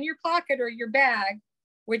 which is in your pocket or your bag,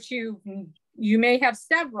 which you may have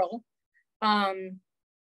several,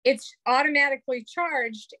 it's automatically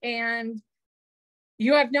charged, and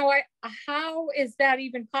you have no idea. How is that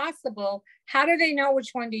even possible? How do they know which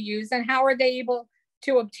one to use, and how are they able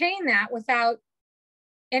to obtain that without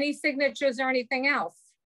any signatures or anything else?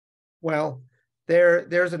 Well,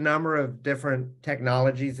 there's a number of different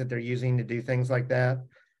technologies that they're using to do things like that.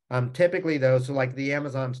 Typically though, so like the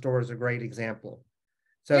Amazon store is a great example.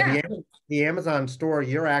 So yeah. the Amazon store,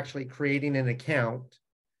 you're actually creating an account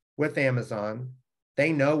with Amazon.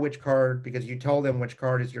 They know which card, because you told them which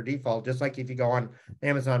card is your default. Just like if you go on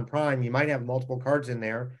Amazon Prime, you might have multiple cards in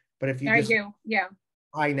there, but if you yeah,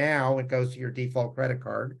 buy now, it goes to your default credit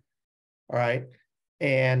card. All right.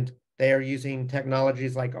 And they are using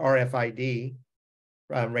technologies like RFID,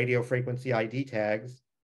 radio frequency ID tags.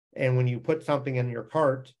 And when you put something in your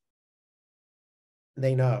cart,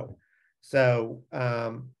 they know. So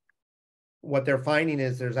what they're finding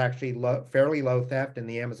is there's actually fairly low theft in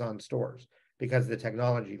the Amazon stores because of the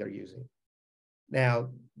technology they're using. Now,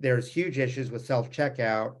 there's huge issues with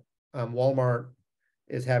self-checkout. Walmart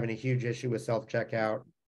is having a huge issue with self-checkout.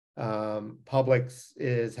 Publix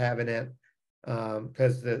is having it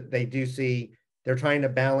because they do see they're trying to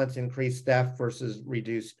balance increased theft versus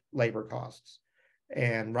reduced labor costs.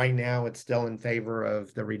 And right now it's still in favor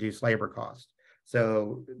of the reduced labor cost.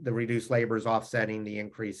 So the reduced labor is offsetting the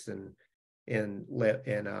increase in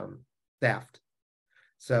theft.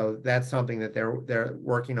 So that's something that they're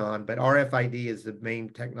working on. But RFID is the main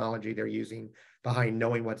technology they're using behind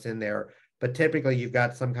knowing what's in there. But typically you've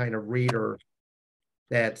got some kind of reader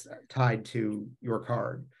that's tied to your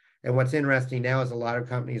card. And what's interesting now is a lot of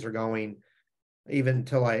companies are going even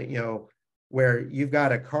to where you've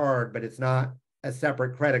got a card, but it's not a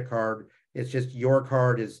separate credit card. It's just your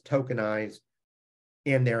card is tokenized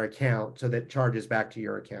in their account, so that charges back to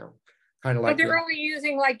your account. Kind of like. But they're only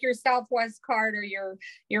using like your Southwest card or your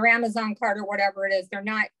Amazon card or whatever it is. They're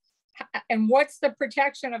not. And what's the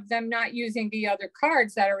protection of them not using the other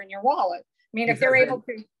cards that are in your wallet? I mean, if they're able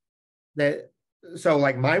to. So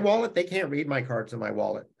like my wallet, they can't read my cards in my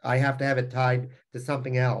wallet. I have to have it tied to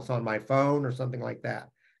something else on my phone or something like that,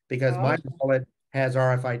 because my wallet has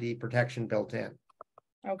RFID protection built in.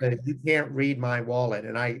 Okay. But if you can't read my wallet,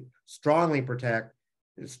 and I strongly,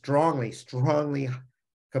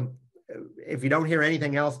 if you don't hear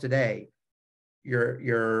anything else today,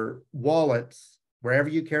 your wallets, wherever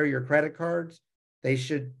you carry your credit cards, they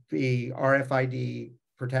should be RFID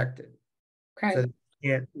protected. Okay. So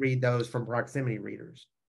can't read those from proximity readers.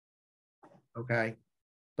 Okay.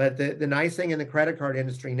 But the nice thing in the credit card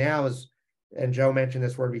industry now is, and Joe mentioned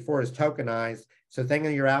this word before, is tokenized. So think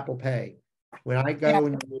of your Apple Pay. When I go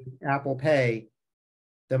and use Apple Pay,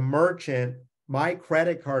 the merchant, my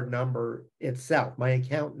credit card number itself, my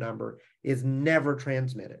account number, is never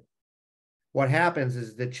transmitted. What happens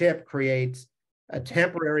is the chip creates a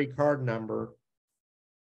temporary card number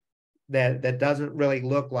that doesn't really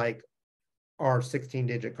look like our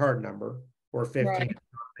 16-digit card number or 15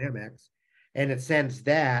 Amex, and it sends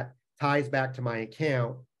that, ties back to my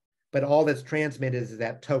account, but all that's transmitted is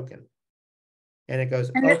that token. And it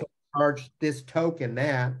goes, okay, charge this token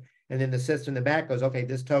that, and then the system in the back goes, okay,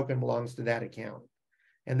 this token belongs to that account.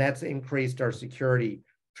 And that's increased our security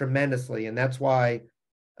tremendously. And that's why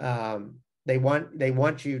they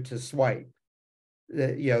want you to swipe.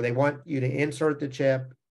 They want you to insert the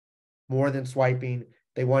chip more than swiping.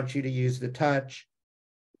 They want you to use the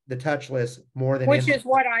touchless more than. Which is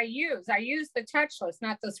what I use. I use the touchless,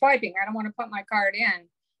 not the swiping. I don't want to put my card in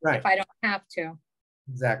if I don't have to.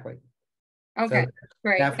 Exactly. Okay, so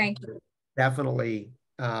great. Thank you. Definitely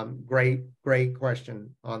great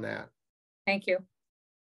question on that. Thank you.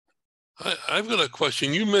 I've got a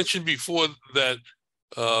question. You mentioned before that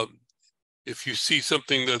if you see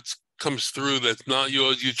something that comes through that's not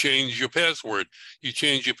yours, you change your password. You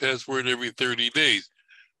change your password every 30 days.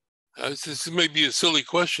 This may be a silly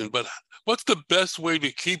question, but what's the best way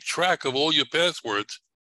to keep track of all your passwords?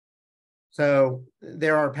 So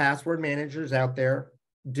there are password managers out there.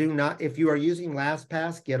 Do not, if you are using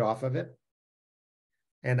LastPass, get off of it.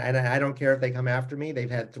 And I don't care if they come after me. They've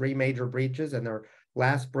had 3 major breaches, and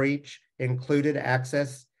last breach included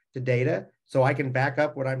access to data. So I can back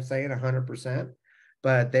up what I'm saying 100%,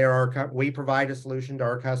 but we provide a solution to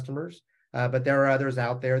our customers, but there are others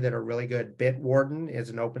out there that are really good. Bitwarden is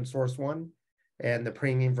an open source one, and the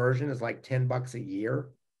premium version is like $10 a year.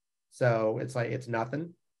 So it's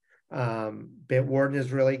nothing. Bitwarden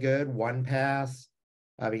is really good. 1Pass.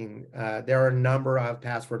 I mean, there are a number of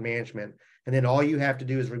password management, and then all you have to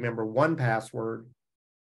do is remember one password,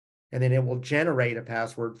 and then it will generate a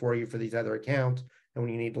password for you for these other accounts. And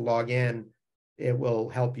when you need to log in, it will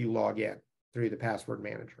help you log in through the password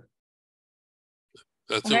manager.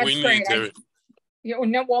 That's what we need, Terry.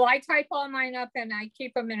 Well, I type all mine up and I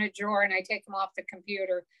keep them in a drawer and I take them off the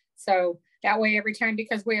computer. So that way every time,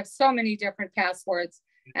 because we have so many different passwords.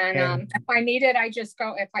 And if I need it, I just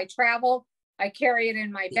go, if I travel, I carry it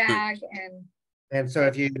in my bag. And so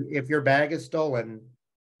if your bag is stolen.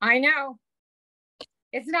 I know.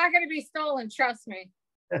 It's not going to be stolen, trust me.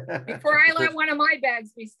 Before I let one of my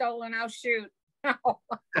bags be stolen, I'll shoot.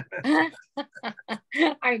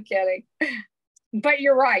 I'm kidding. But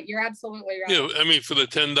you're right. You're absolutely right. Yeah, I mean, for the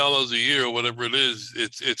 $10 a year or whatever it is,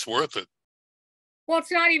 it's worth it. Well,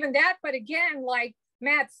 it's not even that. But again, like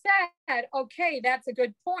Matt said, okay, that's a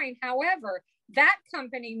good point. However, that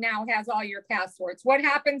company now has all your passwords. What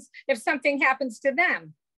happens if something happens to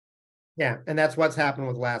them? Yeah, and that's what's happened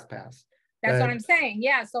with LastPass. That's what I'm saying.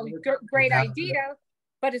 Yeah, so great idea,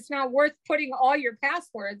 but it's not worth putting all your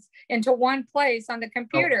passwords into one place on the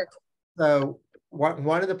computer. So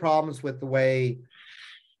one of the problems was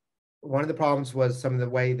some of the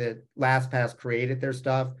way that LastPass created their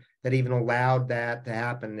stuff that even allowed that to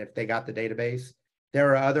happen if they got the database. There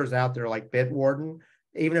are others out there like Bitwarden.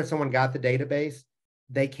 Even if someone got the database,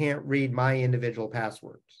 they can't read my individual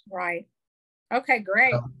passwords. Right. Okay,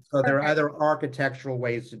 great. So there are other architectural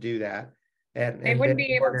ways to do that. And they wouldn't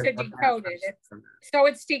be able to decode it. So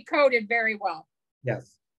it's decoded very well.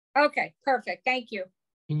 Yes. Okay, perfect. Thank you.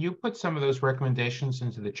 Can you put some of those recommendations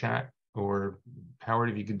into the chat, or Howard,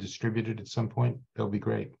 if you could distribute it at some point, that would be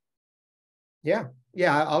great. Yeah.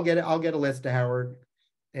 I'll get a list to Howard,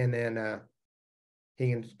 and then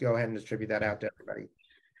he can go ahead and distribute that out to everybody.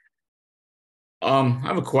 I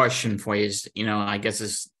have a question for you. I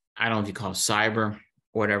guess I don't know if you call it cyber or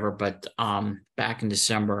whatever, but back in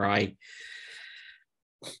December, I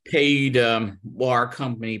paid, our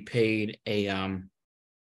company paid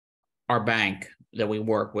our bank that we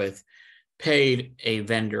work with paid a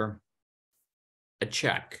vendor a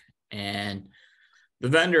check, and the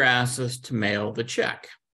vendor asked us to mail the check.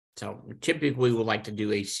 So typically we would like to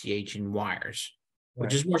do ACH and wires,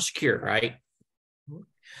 which is more secure, right?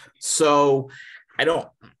 So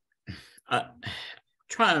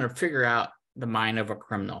trying to figure out the mind of a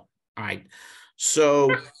criminal. All right.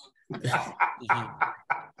 So that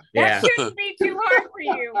shouldn't be too hard for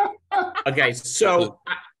you. Okay. So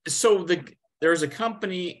there's a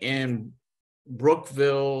company in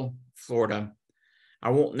Brookville, Florida.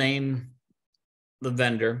 I won't name the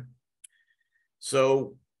vendor.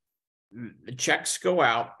 So the checks go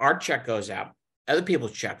out, our check goes out, other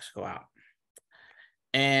people's checks go out.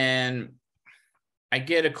 And I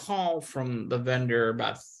get a call from the vendor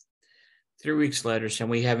about 3 weeks later saying,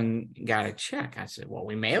 we haven't got a check. I said, well,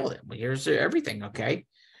 we mailed it. Well, here's everything. Okay.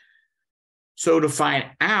 So to find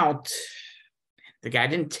out, the guy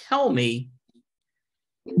didn't tell me.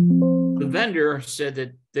 The vendor said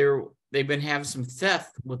that they've been having some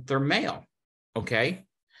theft with their mail. Okay.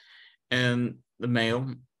 And the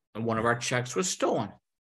mail, one of our checks was stolen.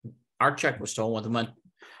 Our check was stolen with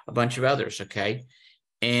a bunch of others. Okay.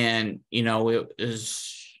 And, he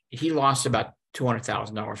lost about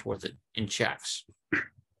 $200,000 worth in checks.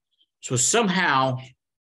 So somehow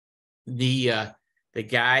the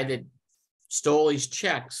guy that stole these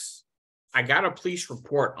checks, I got a police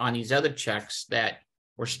report on these other checks that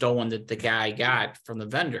were stolen that the guy got from the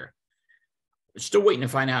vendor. Still waiting to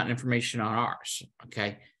find out information on ours.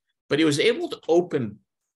 Okay. But he was able to open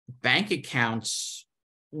bank accounts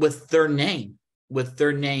with their name,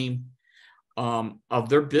 of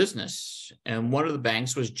their business. And one of the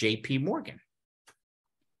banks was JP Morgan.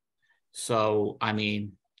 So, I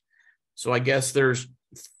guess there's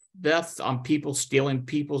theft on people stealing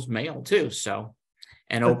people's mail too. So,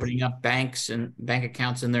 and opening up banks and bank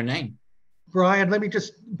accounts in their name. Brian, let me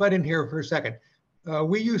just butt in here for a second.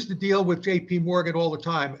 We used to deal with JP Morgan all the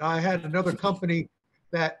time. I had another company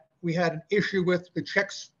that we had an issue with.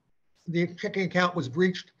 The checking account was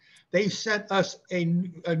breached. They sent us a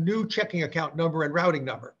new checking account number and routing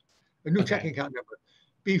number, checking account number.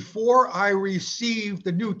 Before I received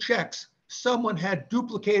the new checks, someone had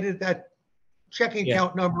duplicated that checking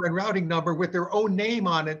account number and routing number with their own name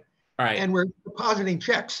on it right, and we're depositing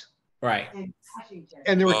checks. right.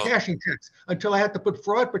 And they were Oh. cashing checks until I had to put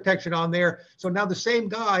fraud protection on there. So now the same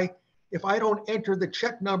guy, if I don't enter the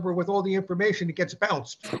check number with all the information, it gets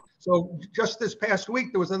bounced. So just this past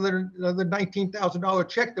week, there was another $19,000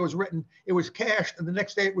 check that was written. It was cashed, and the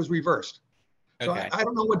next day it was reversed. So Okay. I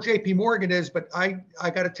don't know what JP Morgan is, but I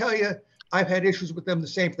got to tell you, I've had issues with them, the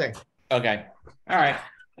same thing. Okay. All right.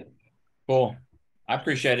 Cool. I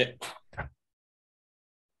appreciate it.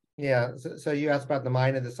 Yeah, so you asked about the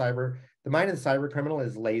mind of the cyber. The mind of the cyber criminal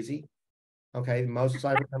is lazy. Okay, most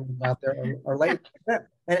cyber criminals out there are lazy.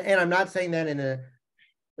 And I'm not saying that in a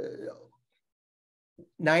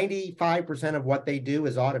 95% of what they do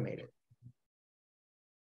is automated.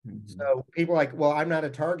 So people are like, well, I'm not a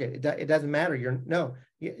target. It doesn't matter.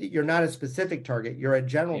 You're not a specific target. You're a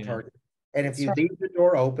general target. And if you leave the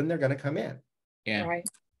door open, they're going to come in. Yeah. Right.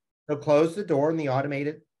 So close the door and the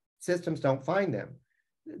automated systems don't find them.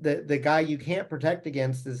 The guy you can't protect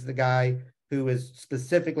against is the guy who is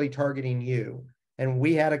specifically targeting you. And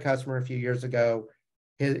we had a customer a few years ago,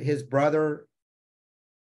 his brother,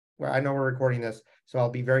 well, I know we're recording this, so I'll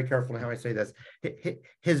be very careful in how I say this.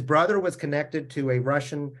 His brother was connected to a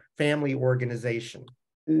Russian family organization,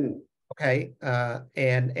 okay,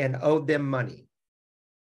 and owed them money.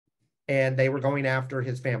 And they were going after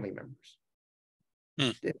his family members.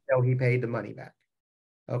 So he paid the money back.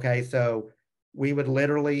 Okay, so we would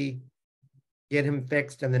literally get him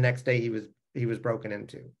fixed, and the next day he was broken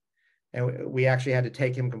into. And we actually had to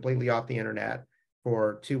take him completely off the internet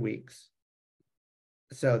for 2 weeks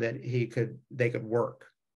so that they could work.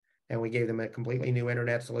 And we gave them a completely new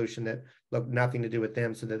internet solution that looked nothing to do with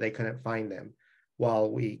them so that they couldn't find them while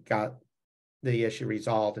we got the issue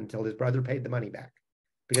resolved until his brother paid the money back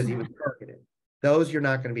because he was targeted. Those you're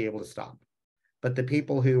not going to be able to stop. But the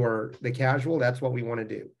people who are the casual, that's what we want to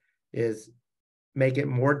do, is make it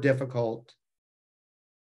more difficult,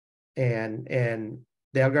 and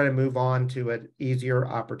they're going to move on to an easier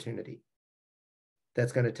opportunity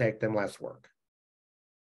that's going to take them less work.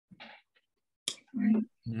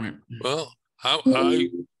 Well,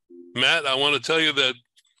 Matt, I want to tell you that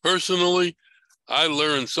personally, I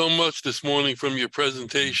learned so much this morning from your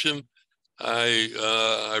presentation.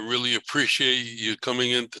 I really appreciate you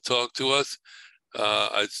coming in to talk to us.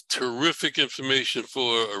 It's terrific information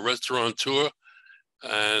for a restaurateur.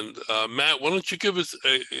 And Matt, why don't you give us,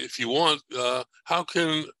 if you want, how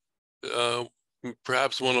can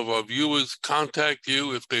perhaps one of our viewers contact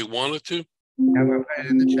you if they wanted to? I'm going to put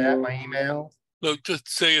it in the chat, my email. No, just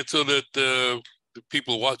say it so that the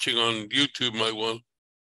people watching on YouTube might want.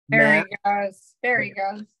 There he goes. There he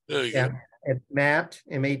goes. There you go. It's Matt,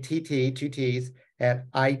 M-A-T-T, 2 T's, at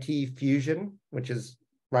IT Fusion, which is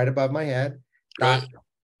right above my head, Right.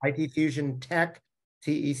 ITFusionTech,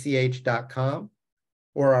 TECH.com,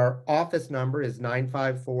 or our office number is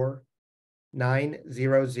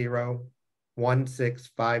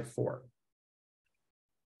 954-900-1654.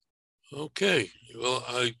 Okay. Well,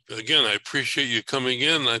 I appreciate you coming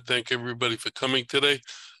in. I thank everybody for coming today.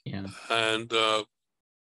 Yeah. And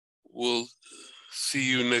we'll see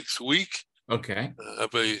you next week. Okay.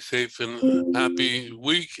 Have a safe and happy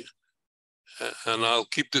week. And I'll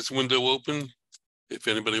keep this window open if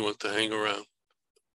anybody wants to hang around.